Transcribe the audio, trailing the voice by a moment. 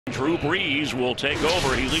Drew Brees will take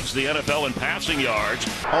over. He leads the NFL in passing yards.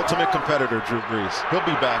 Ultimate competitor, Drew Brees. He'll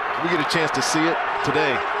be back. We get a chance to see it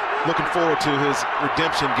today. Looking forward to his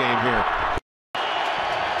redemption game here.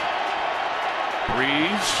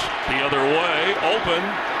 Brees the other way, open.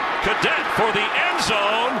 Cadet for the end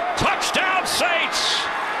zone. Touchdown Saints!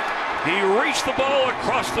 He reached the ball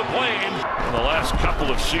across the plane in the last couple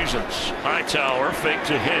of seasons. Hightower fake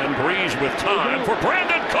to him. Brees with time for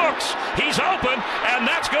Brandon Cooks. He's open, and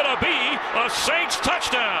that's going to be a Saints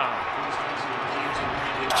touchdown.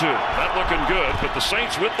 Not looking good, but the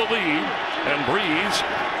Saints with the lead. And Brees,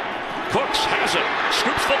 Cooks has it.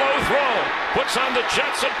 Scoops the low throw. Puts on the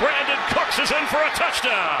Jets, and Brandon Cooks is in for a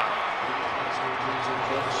touchdown.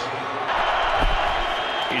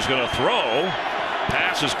 He's going to throw.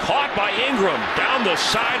 Pass is caught by Ingram down the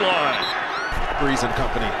sideline. Brees and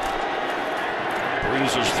company.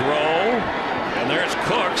 Brees' throw, and there's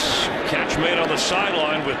Cooks. Catch made on the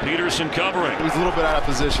sideline with Peterson covering. He's a little bit out of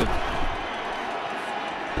position.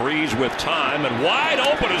 Brees with time, and wide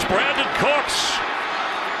open is Brandon Cooks.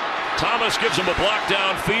 Thomas gives him a block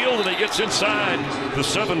downfield, and he gets inside the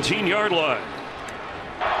 17-yard line.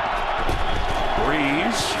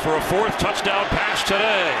 Brees for a fourth touchdown pass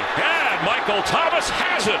today. And Michael Thomas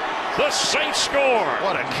has it. The Saints score.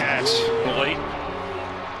 What a catch. Late.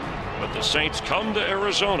 But the Saints come to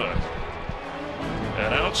Arizona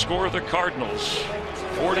and outscore the Cardinals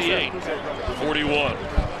 48-41.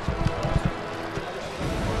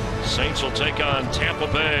 Saints will take on Tampa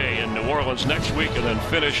Bay in New Orleans next week and then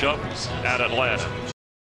finish up at Atlanta.